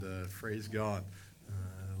Praise God.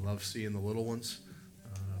 I love seeing the little ones.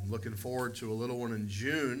 I'm looking forward to a little one in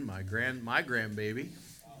June, my grandbaby,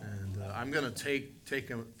 and I'm going to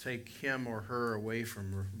take him or her away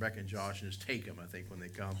from Rebecca and Josh and just take them, I think, when they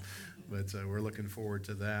come. But we're looking forward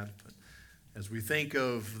to that. But as we think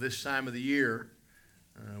of this time of the year,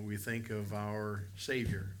 we think of our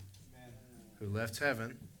Savior who left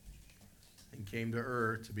heaven and came to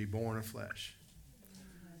earth to be born of flesh.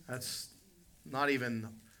 That's not even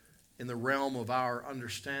in the realm of our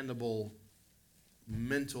understandable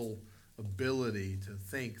mental ability to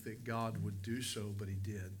think that God would do so, but he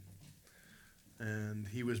did. And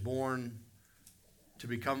he was born to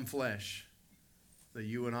become flesh that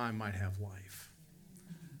you and I might have life.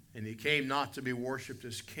 And he came not to be worshiped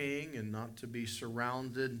as king and not to be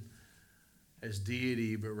surrounded as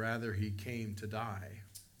deity, but rather he came to die.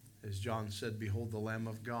 As John said, behold the Lamb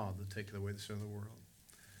of God that taketh away the sin of the world.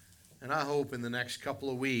 And I hope in the next couple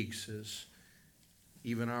of weeks, as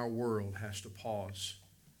even our world has to pause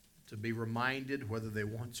to be reminded, whether they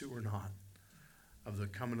want to or not, of the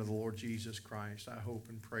coming of the Lord Jesus Christ, I hope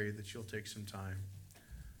and pray that you'll take some time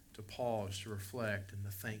to pause, to reflect, and to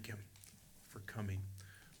thank him for coming.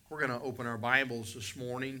 We're going to open our Bibles this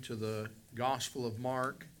morning to the Gospel of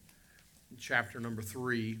Mark, chapter number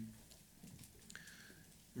 3.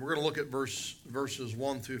 We're going to look at verses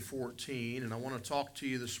 1 through 14, and I want to talk to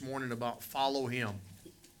you this morning about follow him.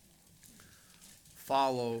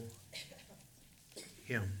 Follow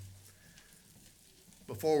him.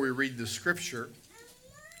 Before we read the scripture,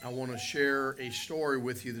 I want to share a story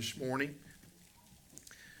with you this morning.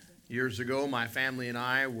 Years ago, my family and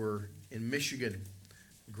I were in Michigan,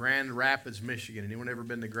 Grand Rapids, Michigan. Anyone ever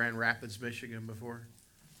been to Grand Rapids, Michigan before?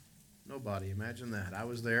 Nobody. Imagine that. I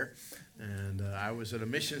was there, and I was at a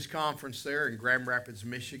missions conference there in Grand Rapids,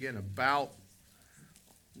 Michigan, about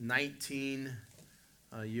 19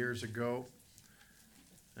 years ago.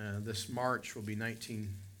 This March will be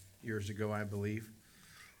 19 years ago, I believe.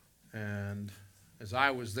 And as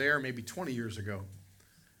I was there, maybe 20 years ago,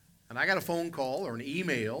 and I got a phone call or an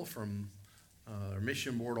email from our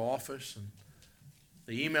mission board office, and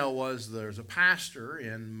the email was, there's a pastor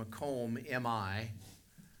in Macomb, MI,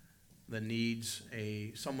 that needs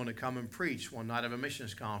someone to come and preach one night of a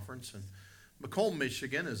missions conference. And Macomb,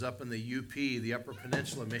 Michigan is up in the UP, the Upper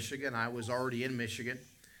Peninsula, Michigan. I was already in Michigan.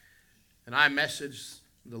 And I messaged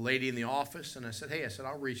the lady in the office, and I said,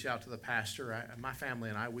 I'll reach out to the pastor. My family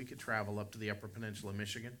and I, we could travel up to the Upper Peninsula,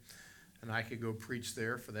 Michigan, and I could go preach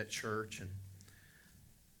there for that church. And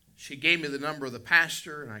she gave me the number of the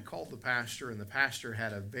pastor, and I called the pastor, and the pastor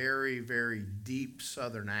had a very, very deep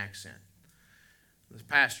Southern accent. The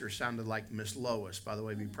pastor sounded like Miss Lois. By the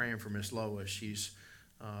way, be praying for Miss Lois. She's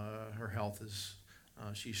her health is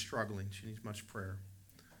she's struggling. She needs much prayer.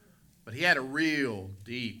 But he had a real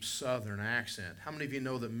deep Southern accent. How many of you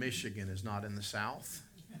know that Michigan is not in the South?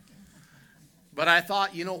 But I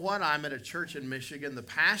thought, you know what? I'm at a church in Michigan. The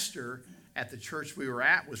pastor at the church we were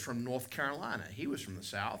at was from North Carolina. He was from the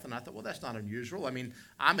South, and I thought, well, that's not unusual. I mean,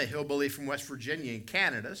 I'm a hillbilly from West Virginia in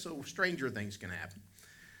Canada, so stranger things can happen.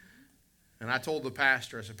 And I told the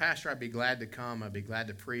pastor, I said, Pastor, I'd be glad to come. I'd be glad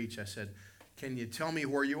to preach. I said, can you tell me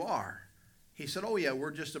where you are? He said, oh, yeah, we're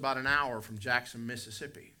just about an hour from Jackson,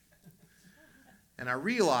 Mississippi. And I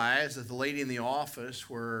realized that the lady in the office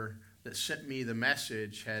that sent me the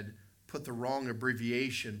message had put the wrong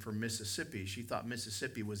abbreviation for Mississippi. She thought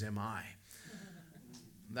Mississippi was MI.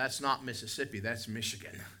 That's not Mississippi. That's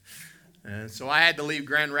Michigan. And so I had to leave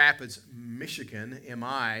Grand Rapids, Michigan,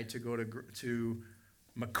 MI, to go to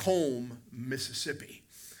Macomb, Mississippi.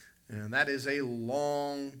 And that is a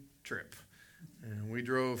long trip. And we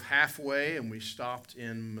drove halfway and we stopped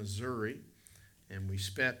in Missouri. And we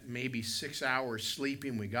spent maybe 6 hours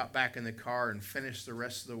sleeping. We got back in the car and finished the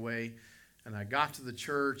rest of the way. And I got to the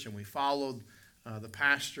church and we followed the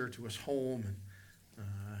pastor to his home. And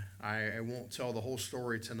I won't tell the whole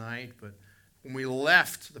story tonight, but when we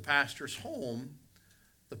left the pastor's home,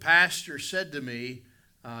 the pastor said to me,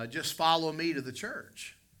 just follow me to the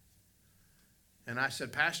church. And I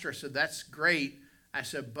said, Pastor, I said, that's great. I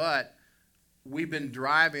said, but we've been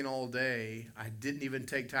driving all day. I didn't even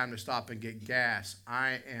take time to stop and get gas.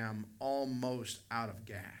 I am almost out of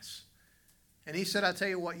gas. And he said, I'll tell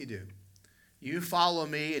you what you do. You follow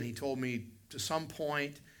me. And he told me to some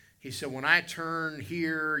point, he said, when I turn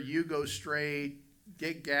here, you go straight,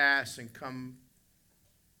 get gas, and come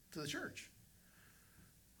to the church.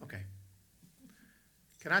 Okay.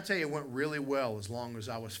 Can I tell you, it went really well as long as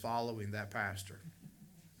I was following that pastor.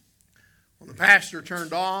 When the pastor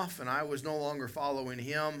turned off and I was no longer following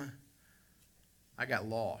him, I got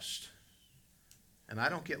lost. And I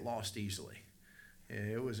don't get lost easily.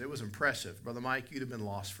 It was impressive. Brother Mike, you'd have been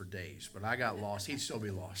lost for days, but I got lost. He'd still be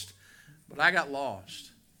lost. But I got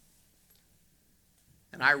lost.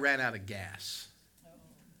 And I ran out of gas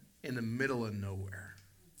in the middle of nowhere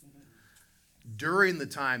during the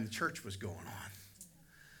time the church was going on.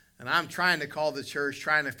 And I'm trying to call the church,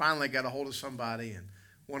 trying to finally get a hold of somebody, and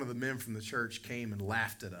one of the men from the church came and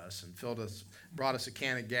laughed at us and brought us a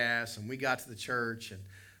can of gas, and we got to the church, and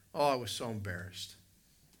I was so embarrassed.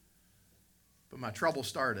 But my trouble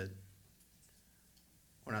started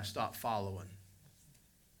when I stopped following.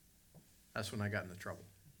 That's when I got into trouble.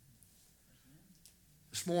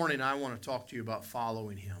 This morning, I want to talk to you about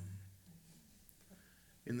following Him.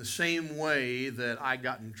 In the same way that I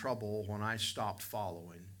got in trouble when I stopped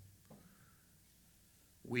following,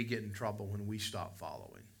 we get in trouble when we stop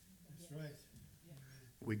following. That's right.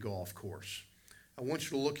 We go off course. I want you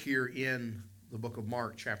to look here in the book of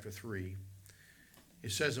Mark, chapter 3.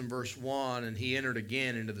 It says in verse 1, "And he entered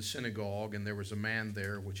again into the synagogue, and there was a man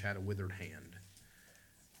there which had a withered hand.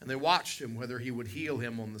 And they watched him whether he would heal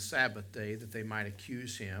him on the Sabbath day, that they might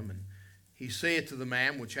accuse him. And he saith to the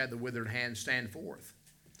man which had the withered hand, Stand forth.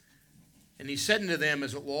 And he said unto them,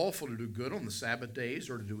 Is it lawful to do good on the Sabbath days,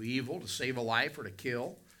 or to do evil, to save a life, or to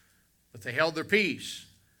kill? But they held their peace.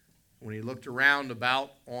 When he looked around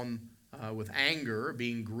about with anger,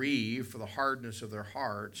 being grieved for the hardness of their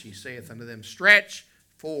hearts, he saith unto them, Stretch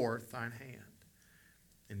forth thine hand.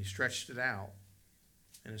 And he stretched it out,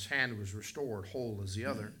 and his hand was restored whole as the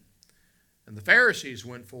other. And the Pharisees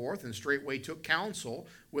went forth, and straightway took counsel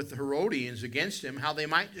with the Herodians against him, how they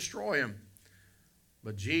might destroy him.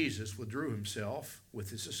 But Jesus withdrew himself with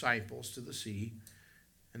his disciples to the sea,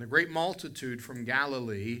 and a great multitude from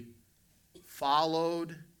Galilee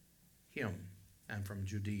followed him, and from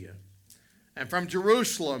Judea, and from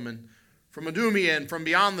Jerusalem, and from Idumea, and from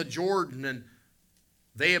beyond the Jordan, and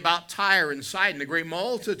they about Tyre and Sidon, a great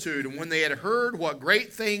multitude. And when they had heard what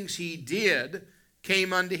great things he did,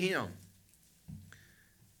 came unto him.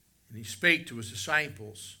 And he spake to his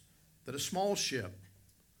disciples that a small ship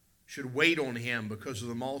should wait on him because of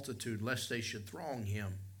the multitude, lest they should throng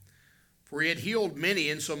him. For he had healed many,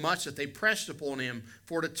 insomuch that they pressed upon him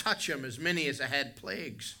for to touch him, as many as had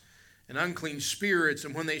plagues and unclean spirits.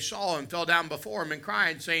 And when they saw him, fell down before him and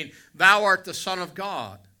cried, saying, Thou art the Son of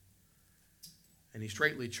God. And he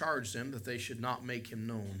straitly charged them that they should not make him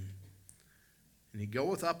known. And he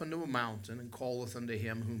goeth up into a mountain, and calleth unto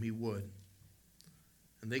him whom he would.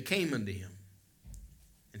 And they came unto him.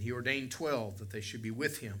 And he ordained 12 that they should be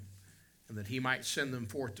with him, and that he might send them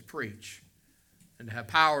forth to preach, and to have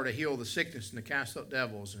power to heal the sickness and to cast out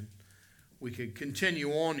devils. And we could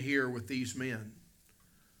continue on here with these men.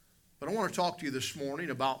 But I want to talk to you this morning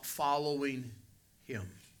about following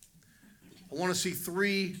him. I want to see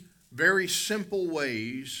 3 very simple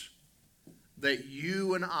ways that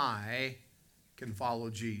you and I can follow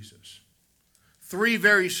Jesus. 3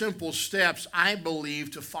 very simple steps, I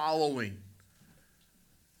believe, to following.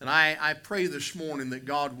 And I pray this morning that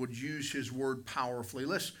God would use his word powerfully.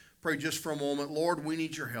 Let's pray just for a moment. Lord, we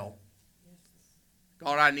need your help.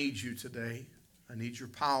 God, I need you today. I need your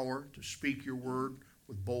power to speak your word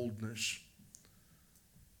with boldness.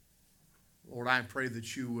 Lord, I pray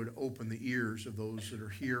that you would open the ears of those that are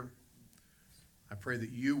here. I pray that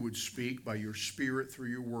you would speak by your Spirit through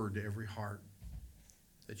your word to every heart,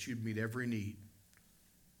 that you'd meet every need.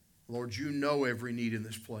 Lord, you know every need in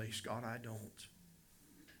this place. God, I don't.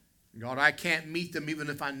 God, I can't meet them even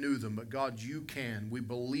if I knew them, but God, you can. We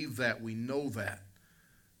believe that. We know that.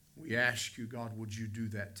 We ask you, God, would you do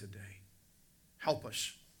that today? Help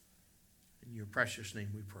us. In your precious name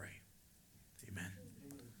we pray. Amen.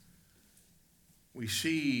 We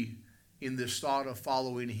see in this thought of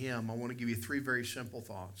following him, I want to give you 3 very simple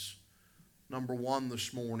thoughts. Number 1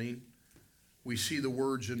 this morning, we see the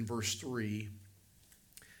words in verse 3.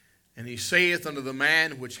 And he saith unto the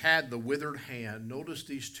man which had the withered hand, notice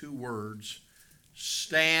these 2 words,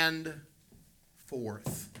 Stand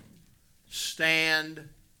forth. Stand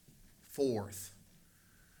forth.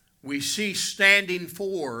 We see standing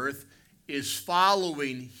forth is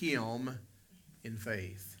following him in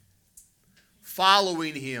faith.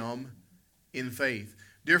 Following him in faith.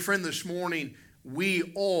 Dear friend, this morning, we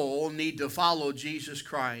all need to follow Jesus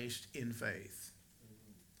Christ in faith.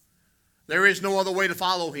 There is no other way to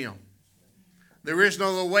follow him. There is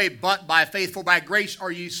no other way but by faith. For by grace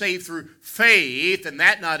are ye saved through faith, and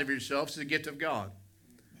that not of yourselves, is the gift of God.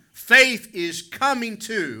 Faith is coming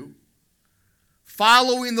to,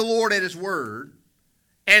 following the Lord at his word,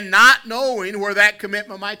 and not knowing where that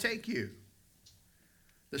commitment might take you.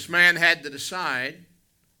 This man had to decide.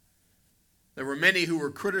 There were many who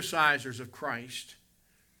were criticizers of Christ.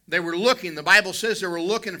 They were looking, the Bible says they were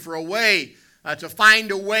looking for a way to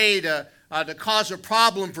find a way to cause a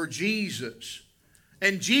problem for Jesus.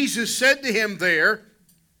 And Jesus said to him there,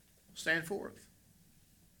 stand forth.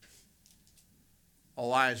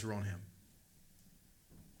 All eyes were on him.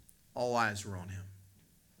 All eyes were on him.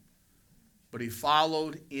 But he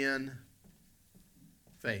followed in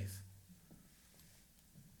faith.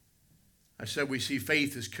 I said we see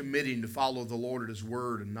faith as committing to follow the Lord at His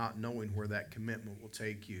Word and not knowing where that commitment will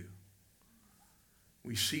take you.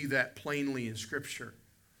 We see that plainly in Scripture.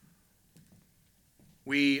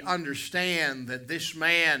 We understand that this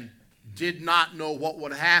man did not know what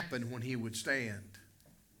would happen when he would stand.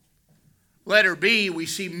 Letter B, we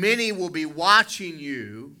see many will be watching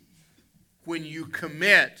you when you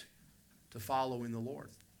commit to following the Lord.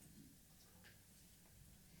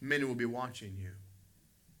 Many will be watching you.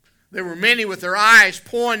 There were many with their eyes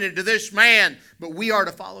pointed to this man, but we are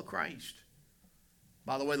to follow Christ.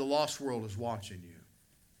 By the way, the lost world is watching you.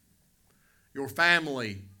 Your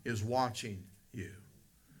family is watching you.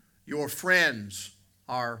 Your friends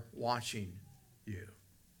are watching you.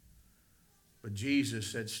 But Jesus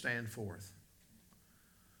said, stand forth.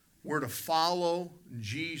 We're to follow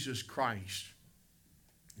Jesus Christ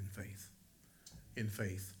in faith. In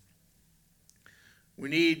faith. We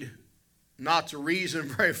need not to reason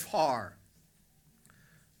very far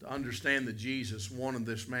to understand that Jesus wanted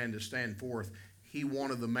this man to stand forth. He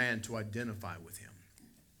wanted the man to identify with him,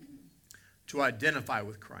 to identify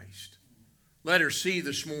with Christ. Letter C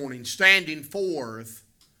this morning, standing forth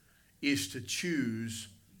is to choose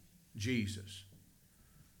Jesus.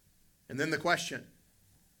 And then the question,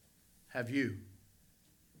 have you?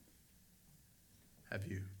 Have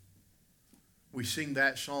you? We sing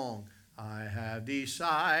that song, I have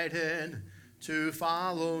decided to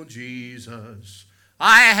follow Jesus.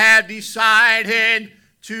 I have decided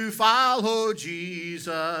to follow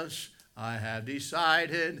Jesus. I have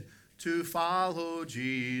decided to follow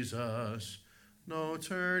Jesus. No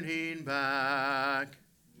turning back.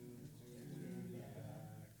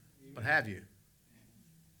 But have you?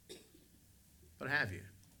 But have you?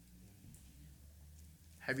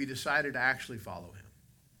 Have you decided to actually follow him?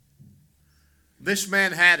 This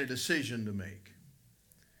man had a decision to make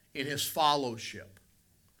in his fellowship.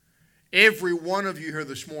 Every one of you here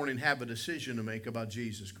this morning have a decision to make about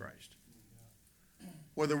Jesus Christ.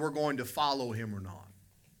 Whether we're going to follow him or not.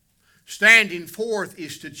 Standing forth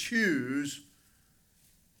is to choose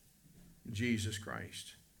Jesus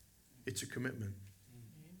Christ. It's a commitment.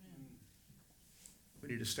 We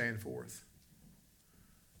need to stand forth.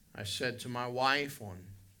 I said to my wife on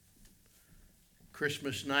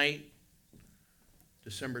Christmas night,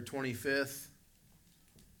 December 25th,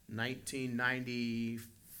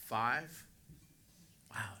 1995.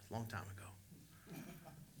 Wow, a long time ago.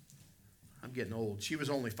 I'm getting old. She was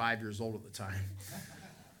only 5 years old at the time.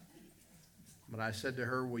 But I said to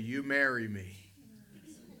her, will you marry me?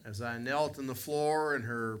 As I knelt on the floor in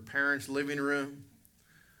her parents' living room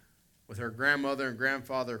with her grandmother and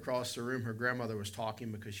grandfather across the room. Her grandmother was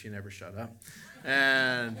talking because she never shut up.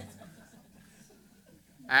 And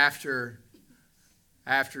after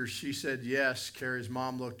she said yes, Carrie's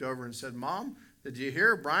mom looked over and said, Mom, did you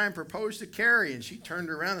hear Brian proposed to Carrie? And she turned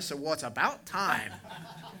around and said, well, it's about time.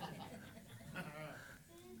 I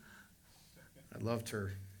loved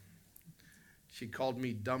her. She called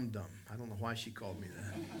me Dum Dum. I don't know why she called me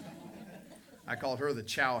that. I called her the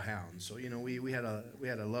Chow Hound. So, we had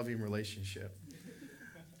a loving relationship.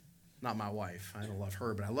 Not my wife. I don't love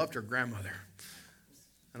her, but I loved her grandmother.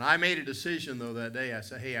 And I made a decision, though, that day. I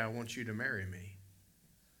said, hey, I want you to marry me.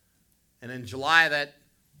 And in July that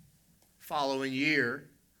following year,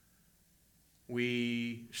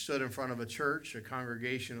 we stood in front of a church, a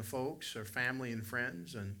congregation of folks, our family and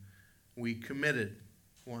friends, and we committed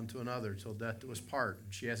one to another till death do us part.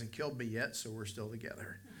 She hasn't killed me yet, so we're still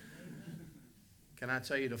together. Can I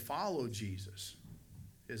tell you, to follow Jesus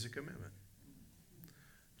is a commitment.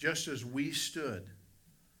 Just as we stood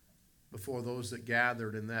before those that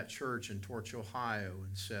gathered in that church in Torch, Ohio,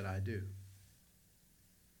 and said, I do.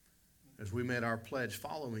 As we made our pledge,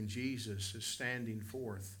 following Jesus is standing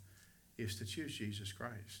forth, is to choose Jesus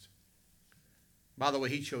Christ. By the way,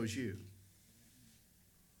 he chose you.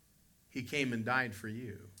 He came and died for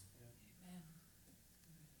you.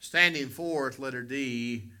 Standing forth, letter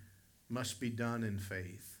D, must be done in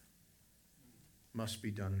faith. Must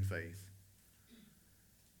be done in faith.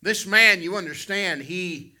 This man, you understand,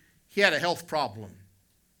 he had a health problem.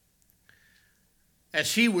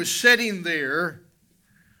 As he was sitting there,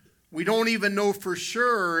 we don't even know for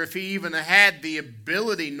sure if he even had the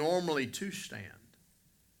ability normally to stand.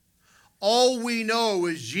 All we know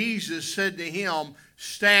is Jesus said to him,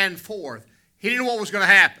 stand forth. He didn't know what was going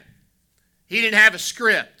to happen. He didn't have a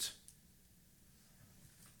script.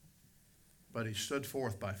 But he stood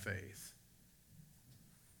forth by faith.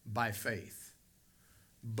 By faith.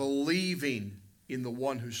 Believing in the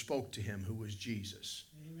one who spoke to him, who was Jesus.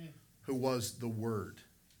 Amen. Who was the Word.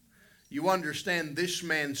 You understand, this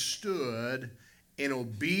man stood in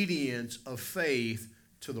obedience of faith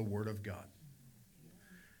to the Word of God.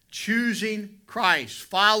 Choosing Christ,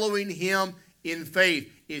 following Him in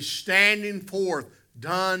faith, is standing forth,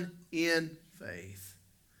 done in faith.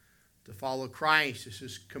 To follow Christ, as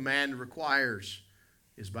His command requires,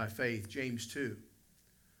 is by faith. James 2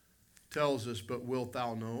 tells us, but wilt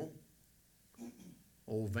thou know,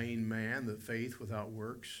 O vain man, that faith without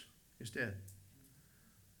works is dead.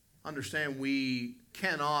 Understand, we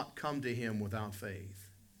cannot come to Him without faith.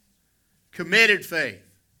 Committed faith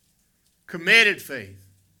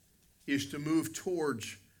is to move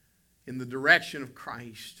towards, in the direction of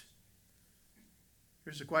Christ.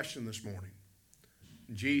 Here's a question this morning.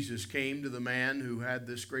 Jesus came to the man who had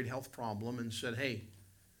this great health problem and said, hey,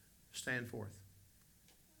 stand forth.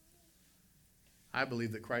 I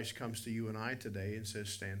believe that Christ comes to you and I today and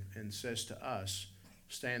says to us,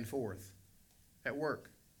 stand forth at work.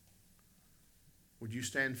 Would you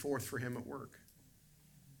stand forth for Him at work?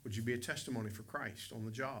 Would you be a testimony for Christ on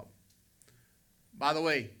the job? By the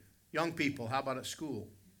way, young people, how about at school?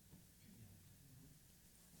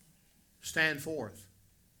 Stand forth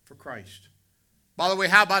for Christ. By the way,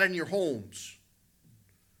 how about in your homes?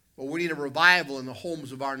 Well, we need a revival in the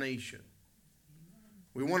homes of our nation.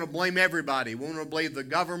 We want to blame everybody. We want to blame the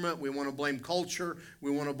government. We want to blame culture.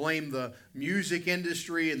 We want to blame the music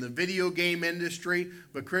industry and the video game industry.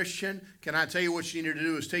 But Christian, can I tell you what you need to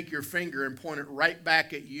do is take your finger and point it right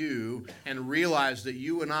back at you and realize that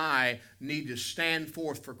you and I need to stand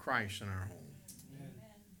forth for Christ in our home. Amen.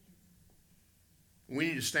 We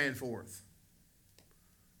need to stand forth.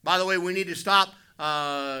 By the way, we need to stop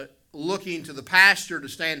looking to the pastor to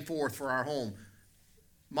stand forth for our home.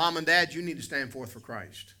 Mom and Dad, you need to stand forth for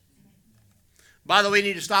Christ. By the way, you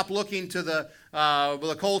need to stop looking to the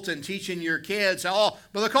Brother Colton teaching your kids, oh,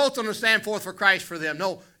 Brother Colton will stand forth for Christ for them.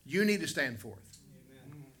 No, you need to stand forth.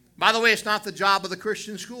 Amen. By the way, it's not the job of the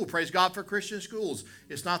Christian school. Praise God for Christian schools.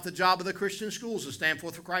 It's not the job of the Christian schools to stand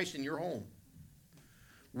forth for Christ in your home.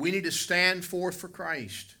 We need to stand forth for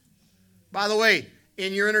Christ. By the way,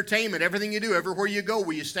 in your entertainment, everything you do, everywhere you go,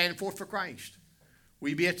 will you stand forth for Christ? Will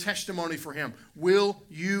you be a testimony for Him? Will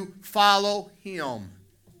you follow Him?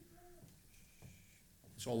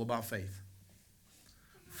 It's all about faith.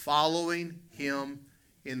 Following Him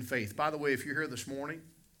in faith. By the way, if you're here this morning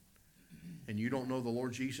and you don't know the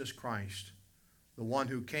Lord Jesus Christ, the one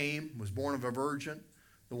who came, was born of a virgin,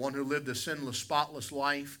 the one who lived a sinless, spotless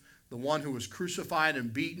life, the one who was crucified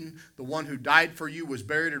and beaten, the one who died for you, was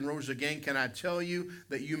buried and rose again, can I tell you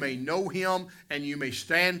that you may know Him and you may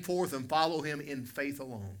stand forth and follow Him in faith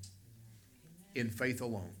alone. In faith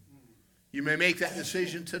alone. You may make that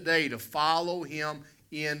decision today to follow Him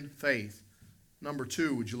in faith. Number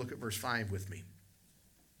 2, would you look at verse 5 with me?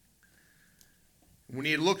 When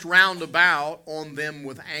He had looked round about on them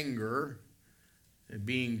with anger, and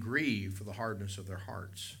being grieved for the hardness of their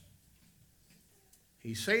hearts,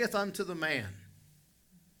 He saith unto the man,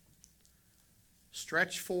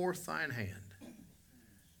 stretch forth thine hand.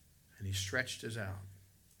 And he stretched his out.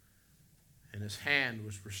 And his hand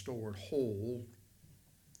was restored whole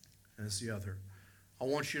as the other. I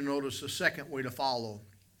want you to notice the second way to follow.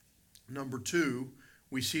 Number 2,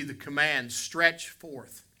 we see the command, stretch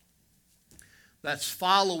forth. That's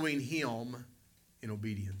following Him in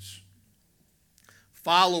obedience.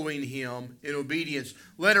 Following Him in obedience.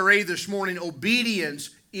 Letter A this morning, obedience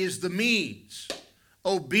is the means.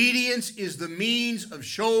 Obedience is the means of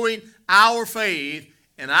showing our faith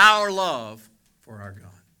and our love for our God.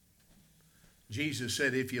 Jesus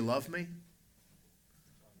said, if you love me,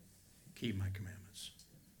 keep my commandments.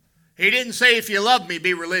 He didn't say, if you love me,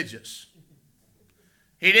 be religious.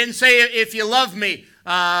 He didn't say, if you love me,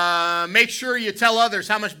 make sure you tell others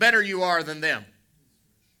how much better you are than them.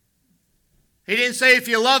 He didn't say, if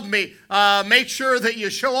you love me, make sure that you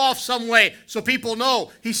show off some way so people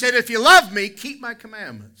know. He said, if you love me, keep my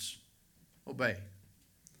commandments. Obey.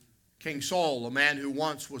 King Saul, a man who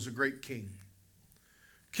once was a great king.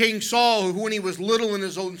 King Saul, who when he was little in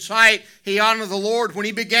his own sight, he honored the Lord. When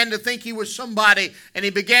he began to think he was somebody and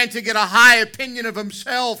he began to get a high opinion of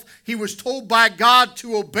himself, he was told by God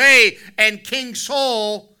to obey, and King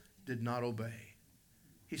Saul did not obey.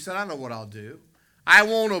 He said, I know what I'll do. I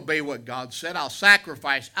won't obey what God said. I'll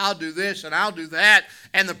sacrifice. I'll do this and I'll do that.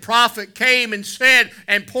 And the prophet came and said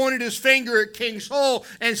and pointed his finger at King Saul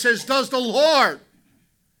and says, does the Lord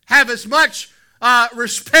have as much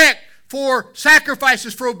respect for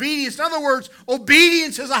sacrifices, for obedience. In other words,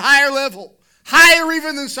 obedience is a higher level, higher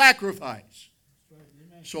even than sacrifice.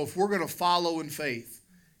 So if we're going to follow in faith,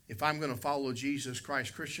 if I'm going to follow Jesus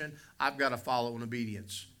Christ, Christian, I've got to follow in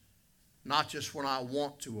obedience. Not just when I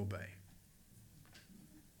want to obey.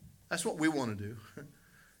 That's what we want to do.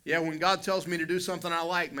 Yeah, when God tells me to do something I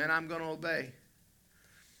like, man, I'm going to obey.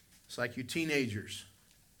 It's like you teenagers.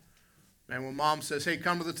 Man, when mom says, hey,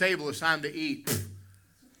 come to the table, it's time to eat.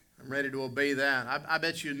 I'm ready to obey that. I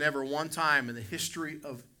bet you never one time in the history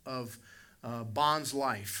of Bon's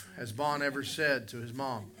life has Bon ever said to his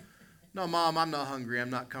mom, no, Mom, I'm not hungry. I'm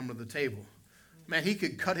not coming to the table. Man, he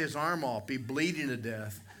could cut his arm off, be bleeding to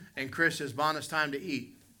death. And Chris says, Bon, it's time to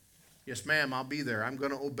eat. Yes, ma'am, I'll be there. I'm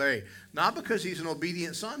going to obey. Not because he's an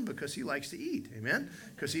obedient son, because he likes to eat. Amen?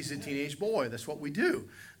 Because he's a teenage boy. That's what we do.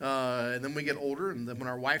 And then we get older, and then when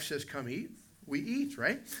our wife says, come eat, we eat,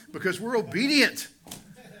 right? Because we're obedient.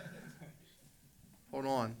 Hold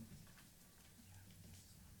on.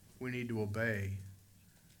 We need to obey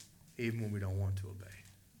even when we don't want to obey.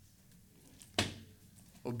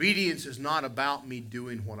 Obedience is not about me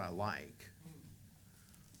doing what I like.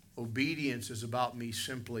 Obedience is about me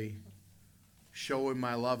simply showing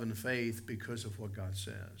my love and faith because of what God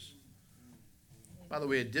says. By the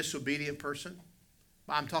way, a disobedient person,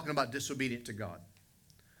 I'm talking about disobedient to God.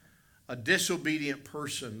 A disobedient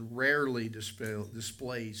person rarely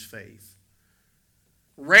displays faith.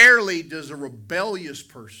 Rarely does a rebellious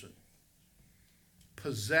person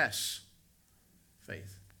possess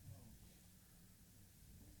faith.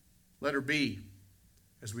 Letter B,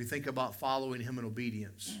 as we think about following him in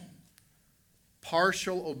obedience.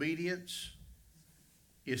 Partial obedience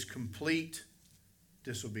is complete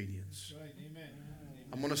disobedience. Right, amen.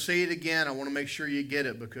 I'm going to say it again. I want to make sure you get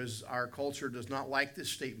it because our culture does not like this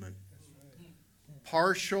statement.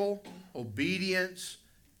 Partial obedience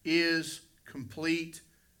is complete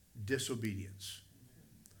disobedience.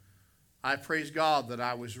 I praise God that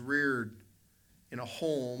I was reared in a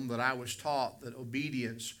home that I was taught that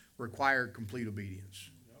obedience required complete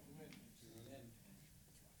obedience.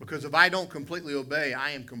 Because if I don't completely obey,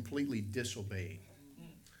 I am completely disobeying.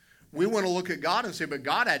 We want to look at God and say, but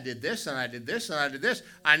God, I did this and I did this and I did this.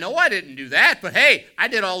 I know I didn't do that, but hey, I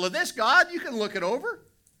did all of this. God, you can look it over.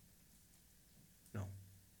 No.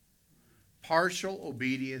 Partial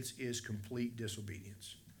obedience is complete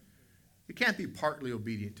disobedience. You can't be partly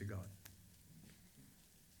obedient to God.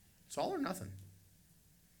 It's all or nothing.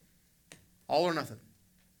 All or nothing.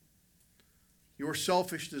 Your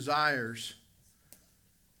selfish desires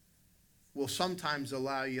will sometimes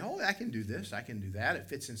allow you, oh, I can do this, I can do that. It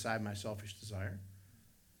fits inside my selfish desire.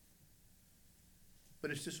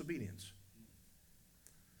 But it's disobedience.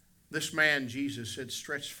 This man, Jesus, said,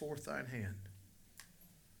 stretch forth thine hand.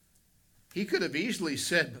 He could have easily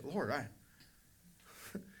said, but Lord,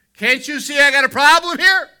 can't you see I got a problem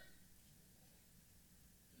here?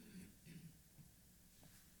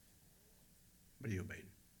 But he obeyed.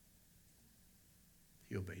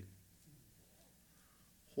 He obeyed.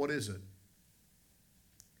 What is it?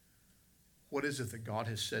 What is it that God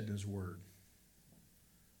has said in his word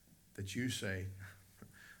that you say,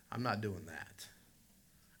 I'm not doing that?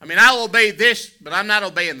 I mean, I'll obey this, but I'm not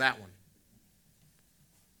obeying that one.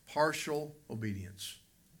 Partial obedience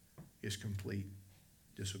is complete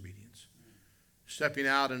disobedience. Stepping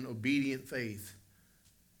out in obedient faith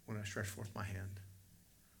when I stretch forth my hand.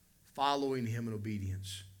 Following him in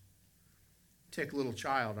obedience. Take a little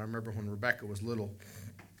child. I remember when Rebecca was little,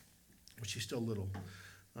 but she's still little.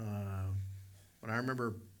 When I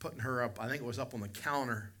remember putting her up, I think it was up on the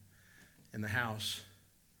counter in the house.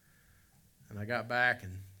 And I got back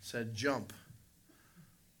and said, jump.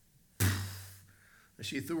 And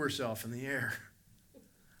she threw herself in the air.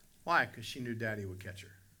 Why? Because she knew Daddy would catch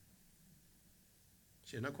her.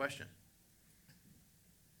 She had no question.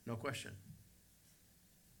 No question.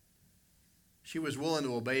 She was willing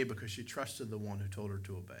to obey because she trusted the one who told her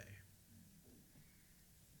to obey.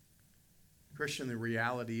 Christian, the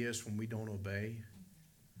reality is when we don't obey,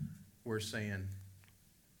 we're saying,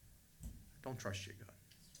 I don't trust you,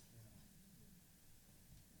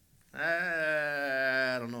 God.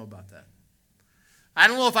 I don't know about that. I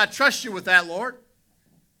don't know if I trust you with that, Lord.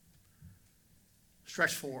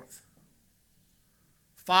 Stretch forth.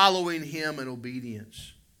 Following him in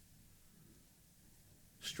obedience.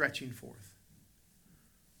 Stretching forth.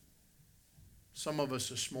 Some of us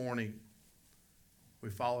this morning, we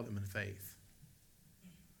followed him in faith.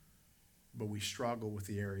 But we struggle with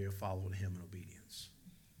the area of following him in obedience.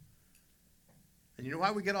 And you know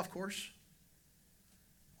why we get off course?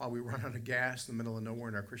 Why we run out of gas in the middle of nowhere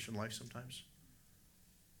in our Christian life sometimes?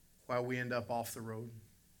 why we end up off the road,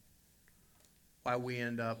 why we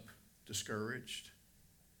end up discouraged,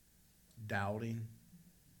 doubting,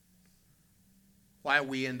 why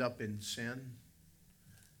we end up in sin.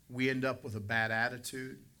 We end up with a bad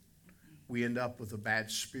attitude. We end up with a bad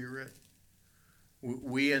spirit.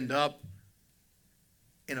 We end up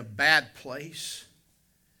in a bad place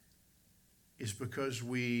is because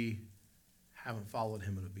we haven't followed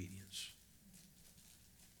him in obedience.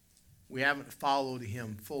 We haven't followed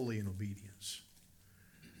him fully in obedience.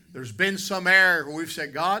 There's been some area where we've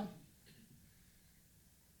said, God,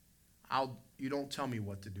 you don't tell me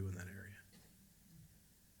what to do in that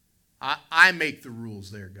area. I make the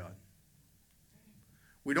rules there, God.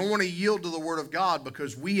 We don't want to yield to the Word of God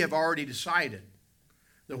because we have already decided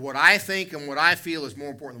that what I think and what I feel is more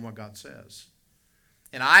important than what God says.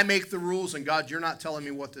 And I make the rules, and God, you're not telling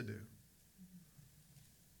me what to do.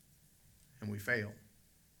 And we fail.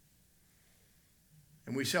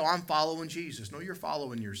 And we say, oh, I'm following Jesus. No, you're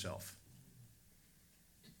following yourself.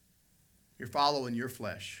 You're following your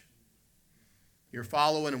flesh. You're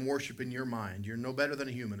following and worshiping your mind. You're no better than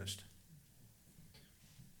a humanist.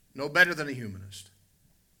 No better than a humanist.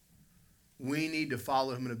 We need to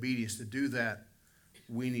follow him in obedience. To do that,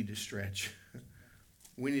 we need to stretch.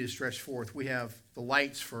 We need to stretch forth. We have the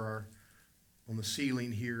lights on the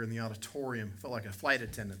ceiling here in the auditorium. I felt like a flight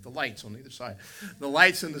attendant. The lights on either side. The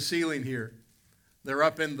lights in the ceiling here. They're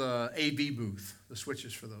up in the AV booth, the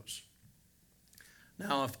switches for those.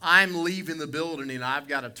 Now, if I'm leaving the building and I've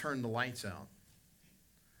got to turn the lights out,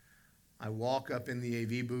 I walk up in the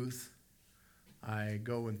AV booth. I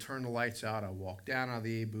go and turn the lights out. I walk down out of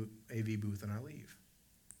the AV booth and I leave.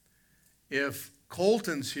 If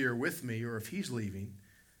Colton's here with me or if he's leaving,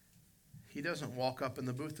 he doesn't walk up in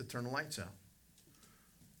the booth to turn the lights out.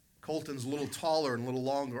 Colton's a little taller and a little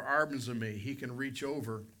longer arms than me. He can reach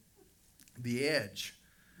over the edge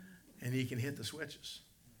and he can hit the switches.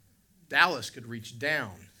 Dallas could reach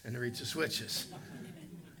down and reach the switches.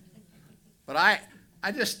 But I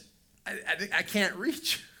can't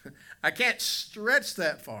reach. I can't stretch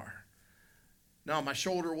that far. No, my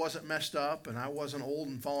shoulder wasn't messed up and I wasn't old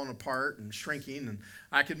and falling apart and shrinking, and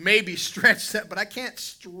I could maybe stretch that, but I can't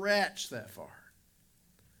stretch that far.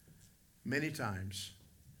 Many times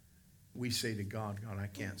we say to God, God, I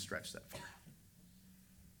can't stretch that far.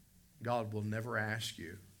 God will never ask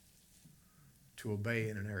you to obey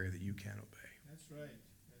in an area that you can't obey. That's right.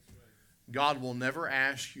 That's right. God will never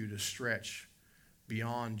ask you to stretch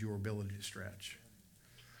beyond your ability to stretch.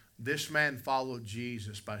 This man followed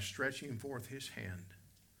Jesus by stretching forth his hand.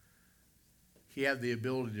 He had the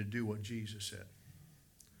ability to do what Jesus said.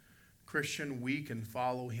 Christian, we can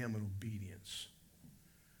follow him in obedience.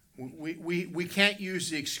 We can't use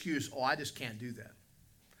the excuse, oh, I just can't do that.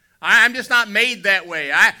 I'm just not made that way.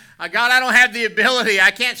 God, I don't have the ability.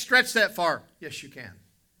 I can't stretch that far. Yes, you can.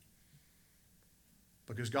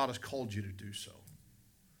 Because God has called you to do so.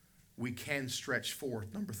 We can stretch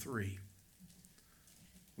forth. Number 3.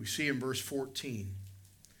 We see in verse 14.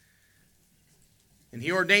 And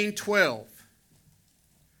he ordained 12.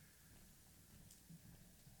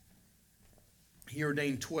 He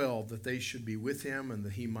ordained 12 that they should be with him and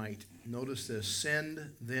that he might, notice this,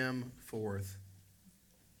 send them forth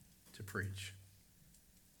to preach.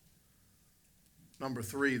 Number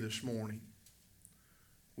 3 this morning,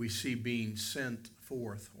 we see being sent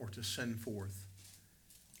forth or to send forth.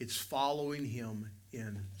 It's following him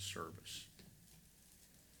in service.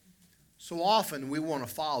 So often we want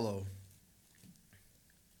to follow,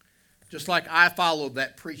 just like I followed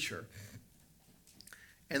that preacher.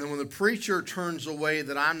 And then when the preacher turns away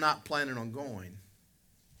that I'm not planning on going,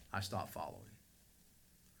 I stop following.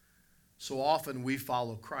 So often we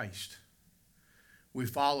follow Christ. We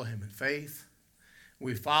follow him in faith.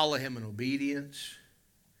 We follow him in obedience.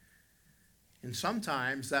 And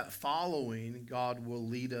sometimes that following, God will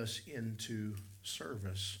lead us into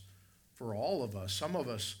service for all of us. Some of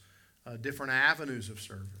us, different avenues of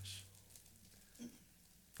service.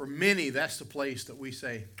 For many, that's the place that we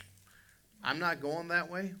say, I'm not going that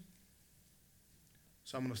way,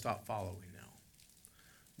 so I'm going to stop following now.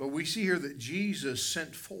 But we see here that Jesus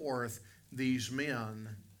sent forth these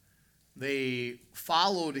men. They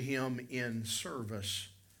followed him in service.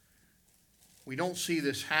 We don't see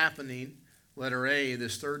this happening. Letter A,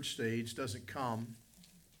 this third stage, doesn't come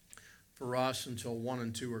for us until 1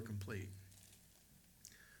 and 2 are complete.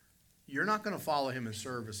 You're not going to follow him in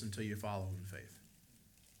service until you follow him in faith.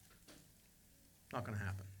 Not going to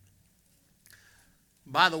happen.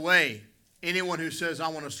 By the way, anyone who says, I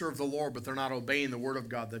want to serve the Lord, but they're not obeying the word of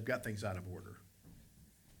God, they've got things out of order.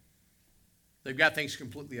 They've got things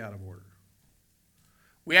completely out of order.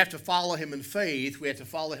 We have to follow him in faith. We have to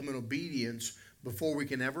follow him in obedience before we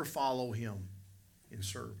can ever follow him in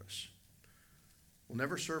service. We'll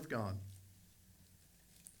never serve God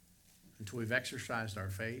until we've exercised our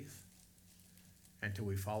faith, until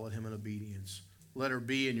we followed him in obedience. Letter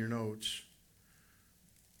B in your notes.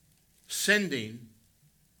 Sending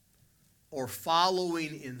or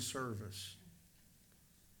following in service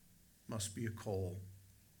must be a call,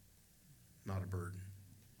 not a burden.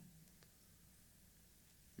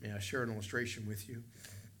 May I share an illustration with you?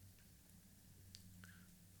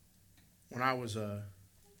 When I was a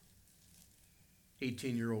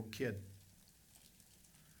 18-year-old kid,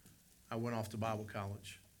 I went off to Bible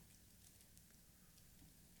college.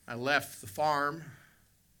 I left the farm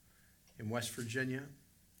in West Virginia,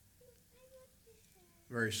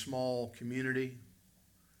 very small community,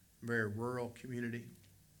 very rural community.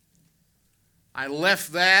 I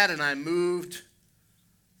left that and I moved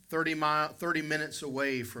 30 minutes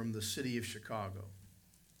away from the city of Chicago.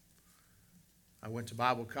 I went to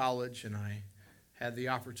Bible college and I had the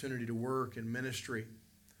opportunity to work in ministry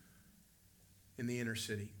in the inner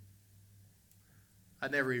city.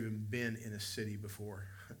 I'd never even been in a city before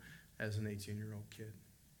as an 18-year-old kid.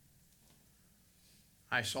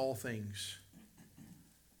 I saw things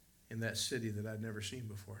in that city that I'd never seen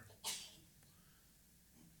before.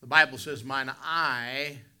 The Bible says, mine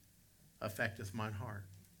eye affecteth mine heart.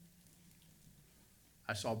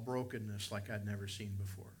 I saw brokenness like I'd never seen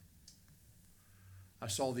before. I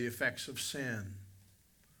saw the effects of sin,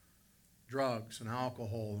 drugs and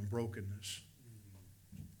alcohol and brokenness.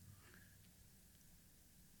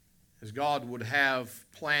 As God would have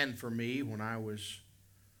planned for me when I was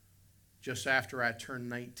just after I turned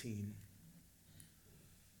 19,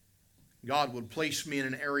 God would place me in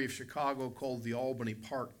an area of Chicago called the Albany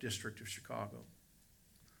Park District of Chicago.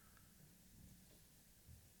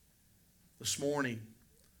 This morning,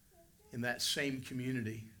 in that same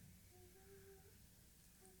community,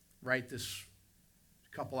 right this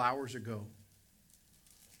couple hours ago,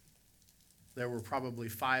 there were probably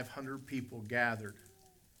 500 people gathered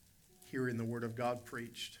hearing the Word of God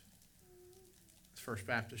preached. The First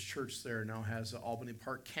Baptist Church there now has the Albany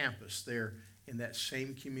Park campus there in that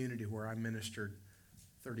same community where I ministered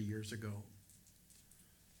 30 years ago.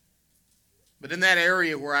 But in that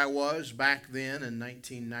area where I was back then in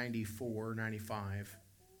 1994,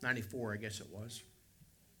 94 I guess it was,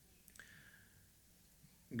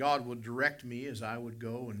 God would direct me as I would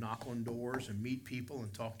go and knock on doors and meet people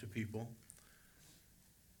and talk to people.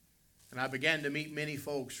 And I began to meet many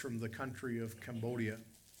folks from the country of Cambodia,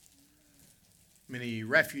 many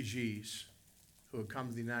refugees who had come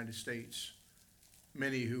to the United States,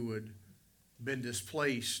 many who had been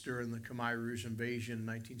displaced during the Khmer Rouge invasion in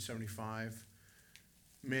 1975,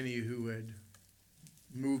 many who had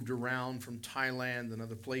moved around from Thailand and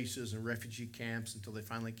other places and refugee camps until they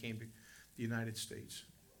finally came to the United States.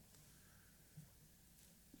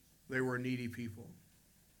 They were needy people.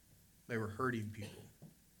 They were hurting people.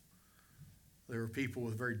 They were people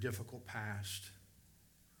with a very difficult past.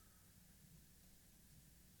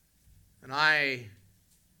 And I,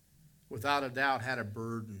 without a doubt, had a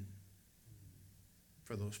burden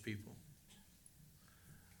for those people.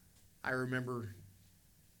 I remember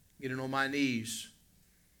getting on my knees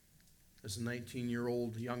as a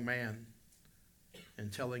 19-year-old young man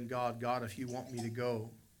and telling God, God, if you want me to go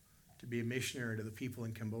to be a missionary to the people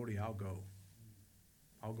in Cambodia, I'll go.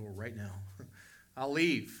 I'll go right now. I'll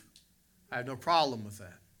leave. I have no problem with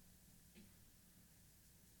that.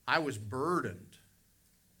 I was burdened,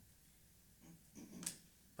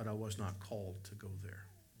 but I was not called to go there.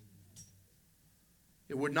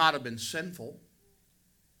 It would not have been sinful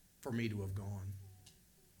for me to have gone.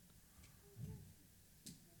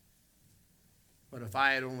 But if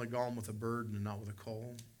I had only gone with a burden and not with a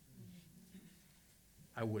call,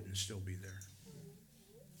 I wouldn't still be there.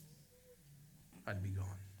 I'd be gone.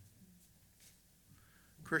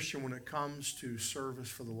 Christian, when it comes to service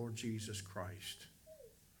for the Lord Jesus Christ,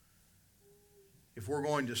 if we're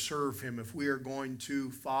going to serve him, if we are going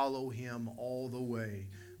to follow him all the way,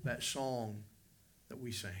 that song that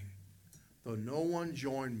we sang, though no one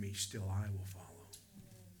join me, still I will follow.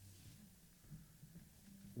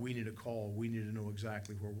 We need a call. We need to know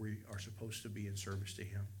exactly where we are supposed to be in service to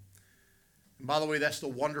him. And by the way, that's the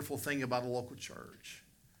wonderful thing about a local church,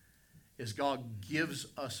 is God gives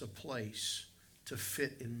us a place to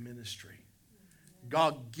fit in ministry.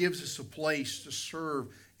 God gives us a place to serve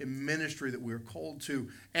in ministry that we're called to.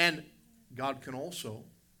 And God can also,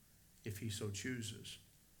 if he so chooses,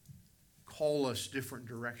 call us different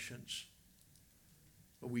directions.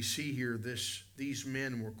 But we see here these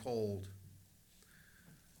men were called.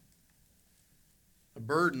 A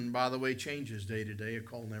burden, by the way, changes day to day. A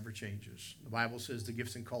call never changes. The Bible says the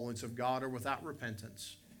gifts and callings of God are without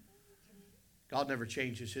repentance. God never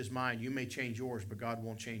changes his mind. You may change yours, but God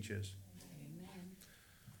won't change his. Amen.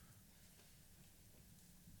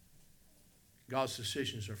 God's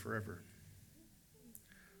decisions are forever.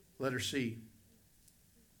 Letter C.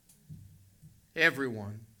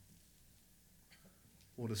 Everyone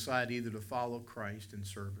will decide either to follow Christ in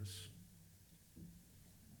service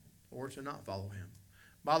or to not follow him.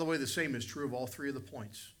 By the way, the same is true of all three of the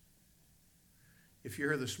points. If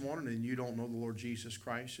you're here this morning and you don't know the Lord Jesus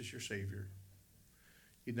Christ as your Savior,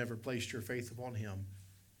 you've never placed your faith upon him,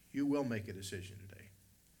 you will make a decision today.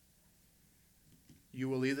 You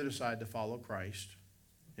will either decide to follow Christ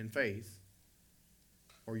in faith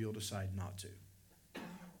or you'll decide not to.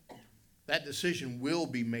 That decision will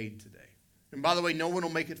be made today. And by the way, no one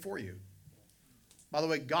will make it for you. By the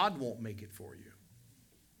way, God won't make it for you.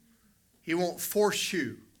 He won't force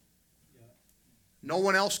you. No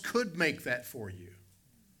one else could make that for you.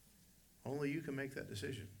 Only you can make that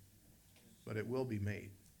decision. But it will be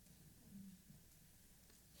made.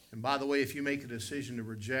 And by the way, if you make a decision to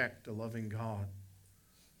reject a loving God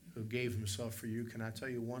who gave himself for you, can I tell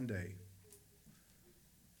you one day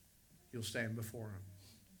you'll stand before him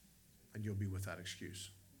and you'll be without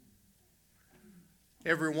excuse.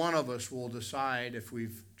 Every one of us will decide, if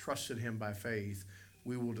we've trusted him by faith,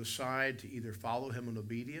 we will decide to either follow him in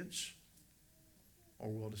obedience or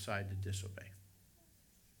we'll decide to disobey.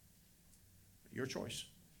 Your choice.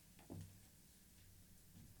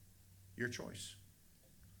 Your choice.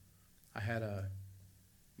 I had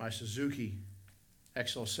my Suzuki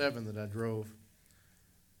XL7 that I drove.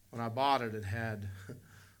 When I bought it, it had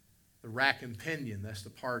the rack and pinion. That's the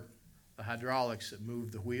part, the hydraulics that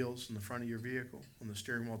move the wheels in the front of your vehicle. When the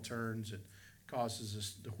steering wheel turns, it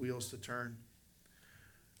causes the wheels to turn.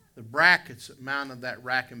 The brackets that mounted that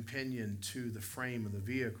rack and pinion to the frame of the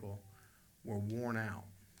vehicle were worn out.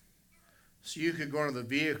 So you could go into the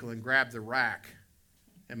vehicle and grab the rack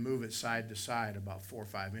and move it side to side about 4 or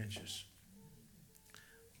 5 inches.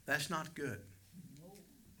 That's not good.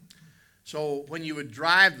 So when you would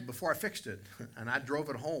drive, before I fixed it, and I drove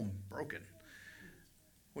it home broken,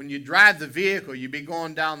 when you drive the vehicle, you'd be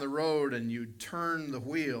going down the road and you'd turn the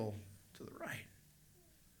wheel to the right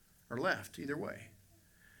or left, either way.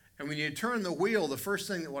 And when you turn the wheel, the first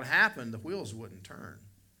thing that would happen, the wheels wouldn't turn.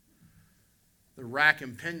 The rack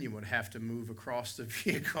and pinion would have to move across the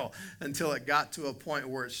vehicle until it got to a point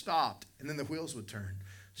where it stopped, and then the wheels would turn.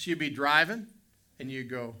 So you'd be driving, and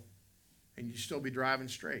you'd go, and you'd still be driving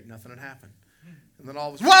straight. Nothing would happen. And then all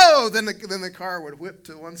of a sudden, whoa! Then the car would whip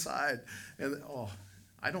to one side. And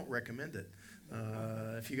I don't recommend it.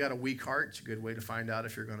 If you got a weak heart, it's a good way to find out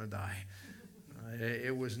if you're going to die.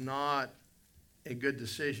 It was not a good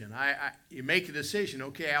decision. You make a decision,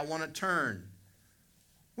 okay, I want to turn.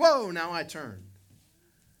 Whoa, now I turn.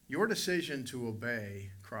 Your decision to obey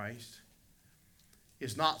Christ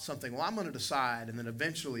is not something, well, I'm going to decide, and then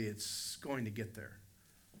eventually it's going to get there.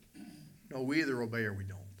 No, we either obey or we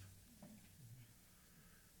don't.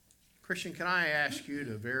 Christian, can I ask you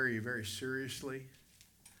to very, very seriously,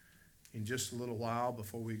 in just a little while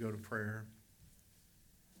before we go to prayer,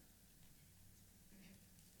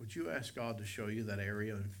 would you ask God to show you that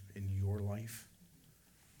area in your life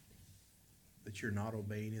that you're not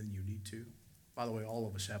obeying and you need to? By the way, all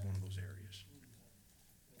of us have one of those areas.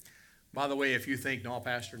 By the way, if you think, no,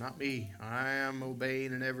 Pastor, not me, I am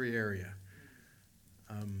obeying in every area,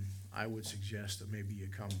 I would suggest that maybe you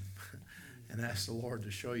come and ask the Lord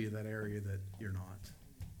to show you that area that you're not.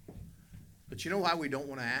 But you know why we don't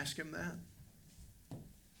want to ask him that?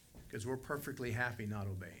 Because we're perfectly happy not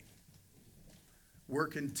obeying. We're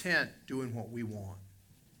content doing what we want.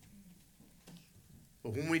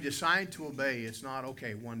 But when we decide to obey, it's not,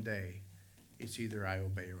 okay, one day. It's either I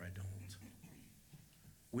obey or I don't.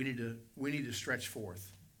 We need to stretch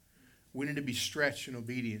forth. We need to be stretched in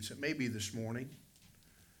obedience. It may be this morning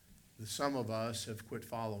that some of us have quit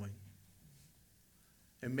following.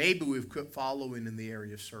 And maybe we've quit following in the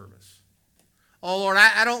area of service. Oh, Lord,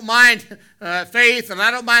 I don't mind faith and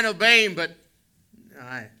I don't mind obeying, but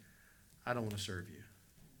I don't want to serve you.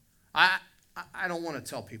 I don't want to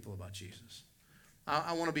tell people about Jesus.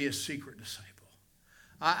 I want to be a secret disciple.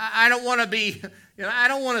 I don't want to be, I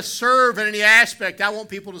don't want to serve in any aspect. I want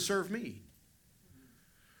people to serve me.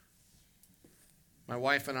 My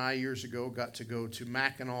wife and I years ago got to go to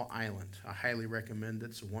Mackinac Island. I highly recommend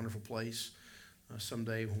it. It's a wonderful place.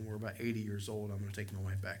 Someday when we're about 80 years old, I'm going to take my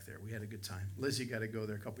wife back there. We had a good time. Lizzie got to go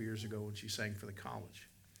there a couple years ago when she sang for the college.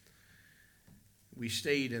 We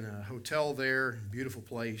stayed in a hotel there, beautiful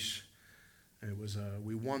place. And it was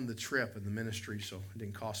we won the trip in the ministry, so it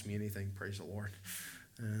didn't cost me anything, praise the Lord.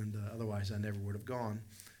 And otherwise I never would have gone.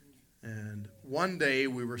 And one day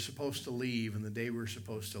we were supposed to leave, and the day we were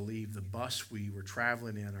supposed to leave, the bus we were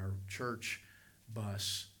traveling in, our church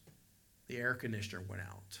bus, the air conditioner went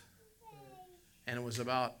out. And it was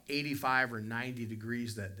about 85 or 90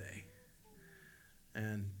 degrees that day.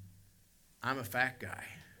 And I'm a fat guy.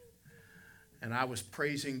 And I was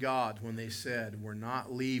praising God when they said, we're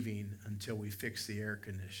not leaving until we fix the air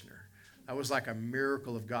conditioner. That was like a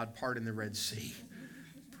miracle of God parting the Red Sea.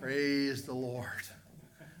 Praise the Lord.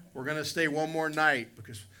 We're going to stay one more night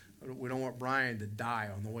because we don't want Brian to die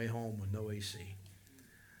on the way home with no AC.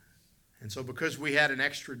 And so because we had an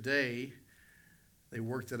extra day, they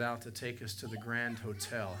worked it out to take us to the Grand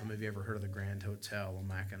Hotel. How many of you ever heard of the Grand Hotel in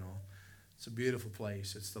Mackinac? It's a beautiful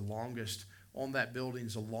place. It's the longest, on that building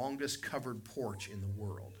is the longest covered porch in the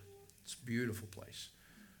world. It's a beautiful place.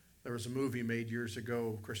 There was a movie made years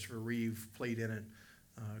ago, Christopher Reeve played in it,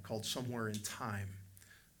 called Somewhere in Time.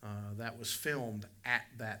 That was filmed at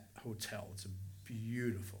that hotel. It's a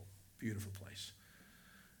beautiful, beautiful place.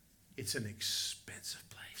 It's an expensive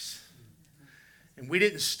place. And we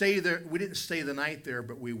didn't stay there. We didn't stay the night there,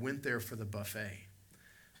 but we went there for the buffet.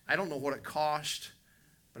 I don't know what it cost,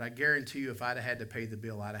 but I guarantee you if I'd have had to pay the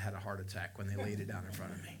bill, I'd have had a heart attack when they laid it down in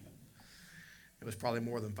front of me. It was probably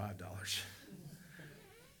more than $5.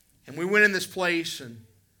 And we went in this place, and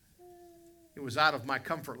it was out of my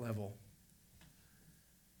comfort level.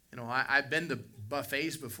 You know, I've been to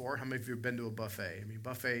buffets before. How many of you have been to a buffet? I mean,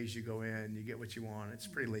 buffets, you go in, you get what you want. It's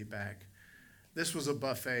pretty laid back. This was a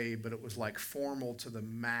buffet, but it was like formal to the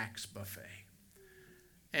max buffet.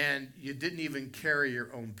 And you didn't even carry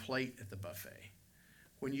your own plate at the buffet.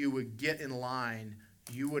 When you would get in line,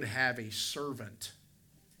 you would have a servant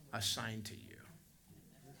assigned to you.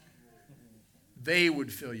 They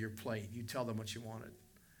would fill your plate. You tell them what you wanted.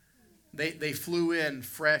 They flew in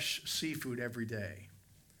fresh seafood every day.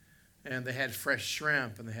 And they had fresh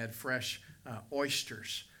shrimp, and they had fresh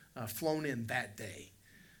oysters flown in that day.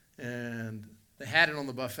 And they had it on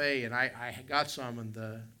the buffet, and I got some, and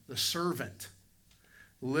the servant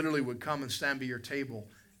literally would come and stand by your table,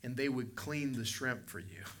 and they would clean the shrimp for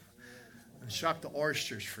you and shuck the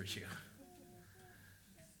oysters for you.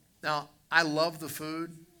 Now, I love the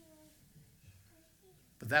food,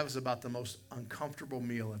 but that was about the most uncomfortable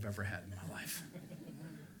meal I've ever had in my life.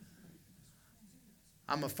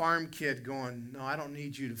 I'm a farm kid going, no, I don't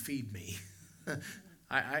need you to feed me.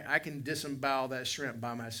 I can disembowel that shrimp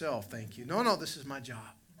by myself, thank you. No, this is my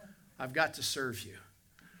job. I've got to serve you.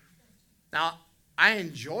 Now, I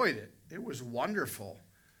enjoyed it. It was wonderful.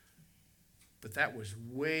 But that was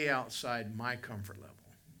way outside my comfort level.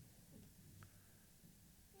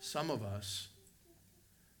 Some of us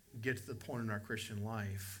get to the point in our Christian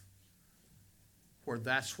life where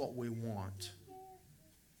that's what we want.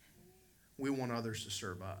 We want others to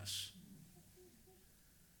serve us.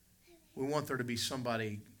 We want there to be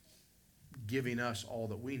somebody giving us all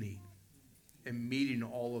that we need and meeting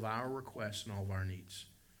all of our requests and all of our needs.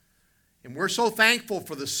 And we're so thankful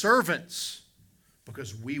for the servants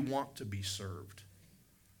because we want to be served.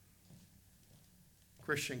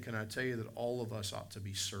 Christian, can I tell you that all of us ought to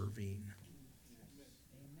be serving?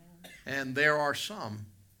 And there are some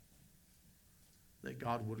that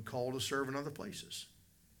God would call to serve in other places.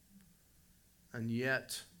 And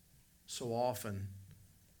yet, so often,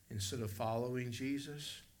 instead of following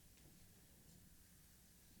Jesus,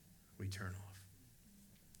 we turn off.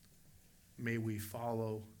 May we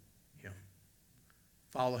follow him.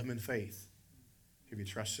 Follow him in faith. Have you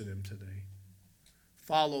trusted him today?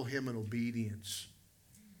 Follow him in obedience.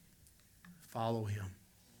 Follow him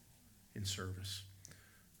in service.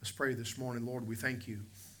 Let's pray this morning. Lord, we thank you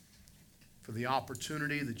for the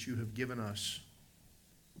opportunity that you have given us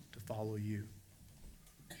to follow you.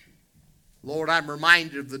 Lord, I'm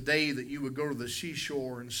reminded of the day that you would go to the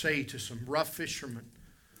seashore and say to some rough fishermen,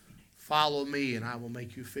 follow me and I will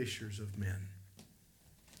make you fishers of men.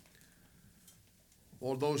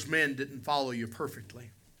 Lord, those men didn't follow you perfectly.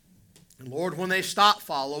 And Lord, when they stopped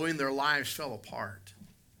following, their lives fell apart.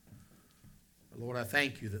 But Lord, I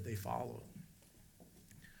thank you that they followed.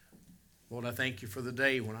 Lord, I thank you for the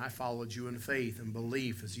day when I followed you in faith and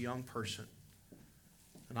belief as a young person.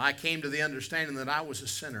 And I came to the understanding that I was a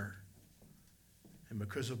sinner. And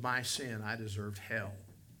because of my sin, I deserved hell.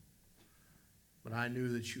 But I knew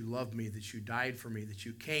that you loved me, that you died for me, that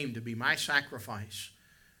you came to be my sacrifice,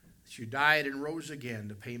 that you died and rose again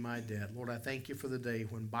to pay my debt. Lord, I thank you for the day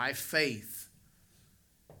when by faith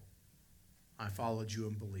I followed you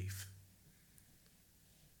in belief.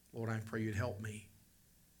 Lord, I pray you'd help me,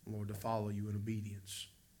 Lord, to follow you in obedience.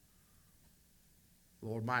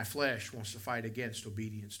 Lord, my flesh wants to fight against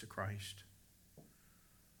obedience to Christ.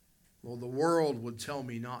 Lord, the world would tell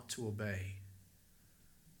me not to obey.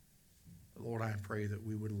 But Lord, I pray that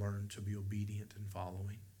we would learn to be obedient and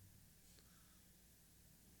following.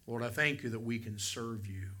 Lord, I thank you that we can serve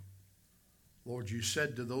you. Lord, you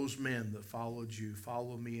said to those men that followed you,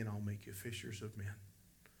 follow me and I'll make you fishers of men.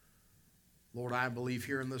 Lord, I believe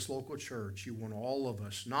here in this local church, you want all of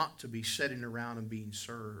us not to be sitting around and being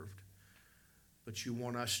served, but you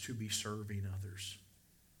want us to be serving others.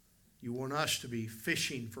 You want us to be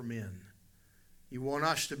fishing for men. You want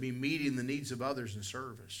us to be meeting the needs of others in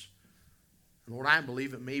service. And Lord, I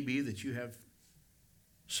believe it may be that you have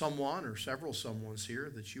someone or several someones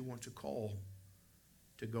here that you want to call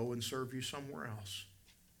to go and serve you somewhere else.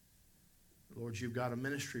 Lord, you've got a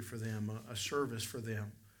ministry for them, a service for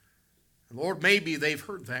them. And Lord, maybe they've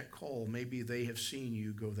heard that call. Maybe they have seen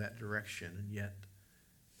you go that direction, and yet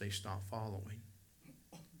they stop following.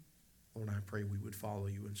 Lord, I pray we would follow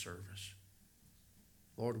you in service.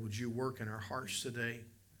 Lord, would you work in our hearts today?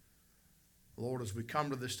 Lord, as we come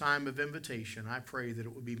to this time of invitation, I pray that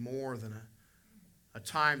it would be more than a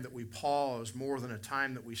time that we pause, more than a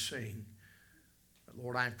time that we sing. But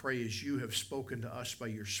Lord, I pray as you have spoken to us by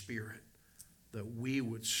your Spirit, that we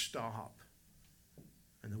would stop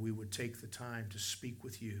and that we would take the time to speak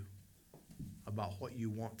with you about what you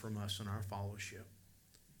want from us in our fellowship.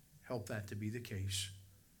 Help that to be the case.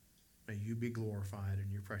 May you be glorified.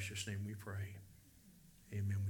 In your precious name we pray. Amen.